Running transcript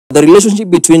The relationship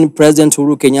between President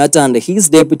Uhuru Kenyatta and his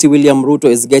deputy William Ruto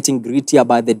is getting grittier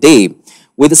by the day,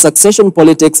 with succession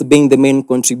politics being the main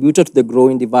contributor to the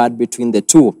growing divide between the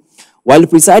two. While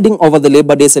presiding over the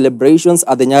Labor Day celebrations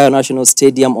at the Nyayo National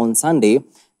Stadium on Sunday,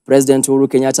 President Uhuru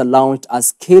Kenyatta launched a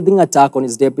scathing attack on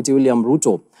his deputy William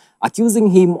Ruto, accusing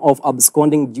him of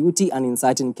absconding duty and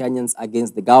inciting Kenyans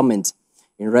against the government.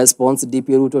 In response,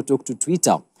 DP Ruto took to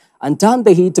Twitter and turned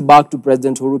the heat back to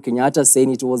President Uhuru Kenyatta, saying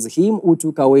it was him who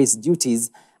took away his duties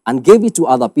and gave it to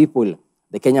other people.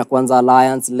 The Kenya Kwanza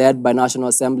Alliance, led by National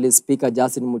Assembly Speaker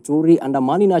Justin Muturi and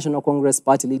Amani National Congress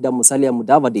Party leader Musalia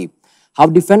Mudavadi,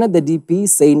 have defended the DP,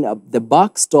 saying the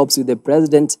buck stops with the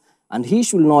president and he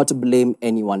should not blame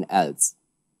anyone else.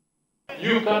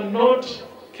 You cannot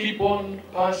keep on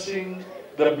passing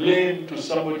the blame to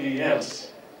somebody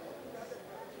else.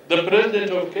 The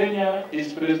President of Kenya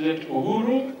is President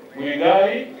Uhuru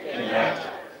Kenyatta.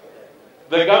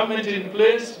 The government in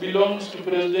place belongs to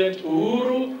President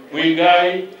Uhuru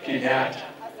Kenyatta.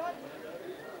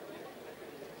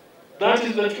 That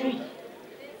is the truth.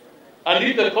 And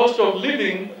if the cost of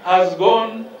living has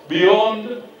gone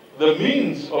beyond the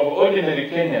means of ordinary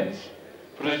Kenyans,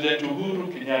 President Uhuru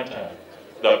Kenyatta,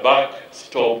 the buck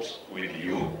stops with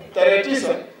you. Tarehe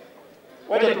 9,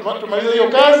 wacha tumalize hiyo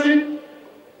kazi,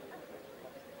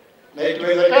 na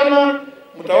ikiwezekana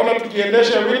mtaona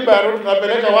tukiendesha wheelbarrow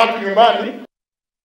tunapeleka watu nyumbani.